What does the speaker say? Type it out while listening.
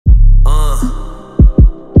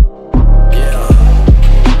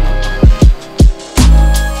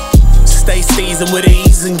reason with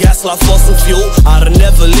ease and gas like fossil fuel. I'd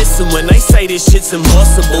never listen when they say this shit's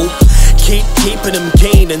impossible. Keeping them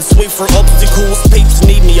keen and sweep for obstacles. Peeps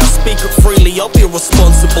need me, I speak it freely, I'll be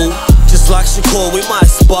responsible. Just like Shakur, we might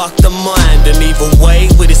spark the mind. And either way,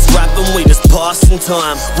 with this rapping, we just passing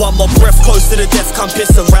time. One more breath close to the death, can't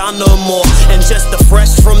piss around no more. And just the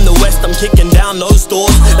fresh from the west, I'm kicking down those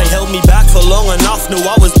doors. They held me back for long enough, knew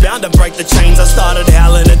I was bound to break the chains. I started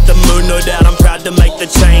howling at the moon, no doubt I'm proud to make the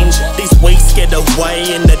change. These weeks get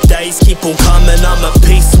away and the days keep on coming. I'm at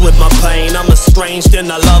peace with my pain, I'm estranged and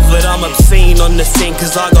I love it. I'm obscene on the scene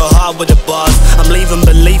cause I go hard with the bars. I'm leaving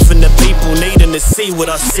belief in the people needing to see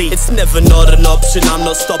what I see. It's never not an option, I'm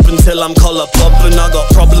not stopping till I'm collar popping. I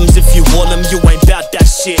got problems if you want them, you ain't bout that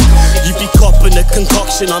shit. You be copping a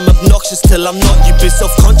concoction, I'm obnoxious till I'm not. You be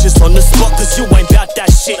self-conscious on the spot cause you ain't bout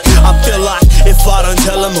that shit. I feel like if I don't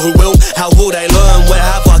tell them, who will? How will they learn? Where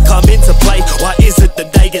have I come into play? Why is it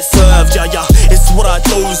that they get served? Yeah, it's what I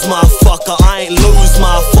do's, motherfucker. I ain't lose,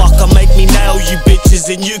 motherfucker. Make me nail you bitches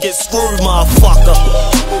and you get screwed, motherfucker.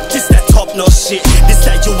 This that top-notch shit. This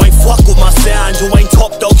that you ain't fuck with my sound, you ain't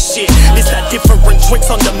top dog shit. This that different tricks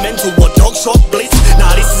on the mental or dog shot blitz.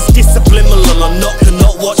 Nah, this is disciplinal, I'm not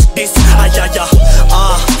cannot watch this.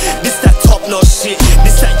 This that top-notch shit.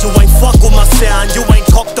 This that you ain't fuck with my sound, you ain't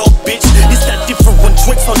top dog bitch. This that different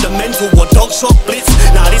tricks on the mental or dog shot blitz.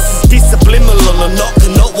 Nah, this is disciplinal, I'm not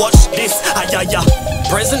cannot watch this.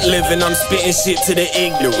 Present living, I'm spitting shit to the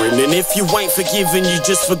ignorant. And if you ain't forgiven, you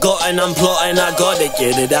just forgotten. I'm plotting, I gotta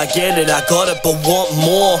get it, I got it, but want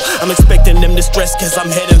more. I'm expecting them to stress cause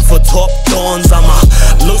I'm heading for top dawns. I'm a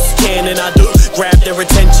loose cannon, I do grab their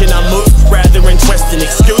attention. I move rather interesting,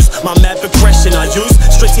 excuse my mad progression. I use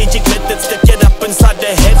strategic methods to get up inside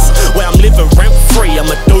their heads. Where I'm living rent free,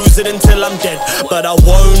 I'ma lose it until I'm dead. But I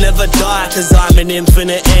won't ever die cause I'm an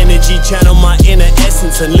infinite energy. Channel my inner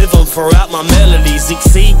essence and live on throughout my melodies.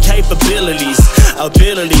 Exceed capabilities,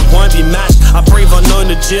 ability won't be matched. I breathe unknown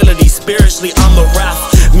agility. Spiritually I'm a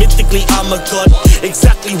wrath, mythically I'm a god.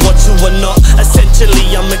 Exactly what you are not. Essentially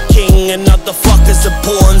I'm a king and other fuckers are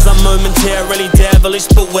pawns. I'm momentarily devilish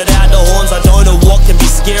but without the horns. I don't know what can be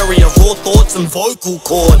scarier, raw thoughts and vocal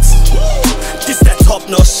cords. This that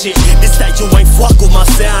top-notch shit. This that you ain't fuck with my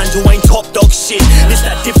sound, you ain't top dog shit. This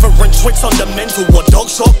that different tricks on the mental or dog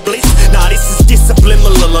shot blitz. Nah, this is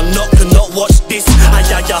disciplinal, I'm not cannot watch this.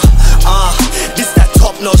 This that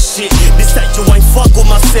top-notch shit. This that you ain't fuck with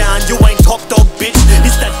my sound, you ain't top dog bitch.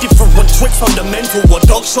 This that different tricks on the mental or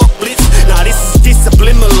dog shot blitz.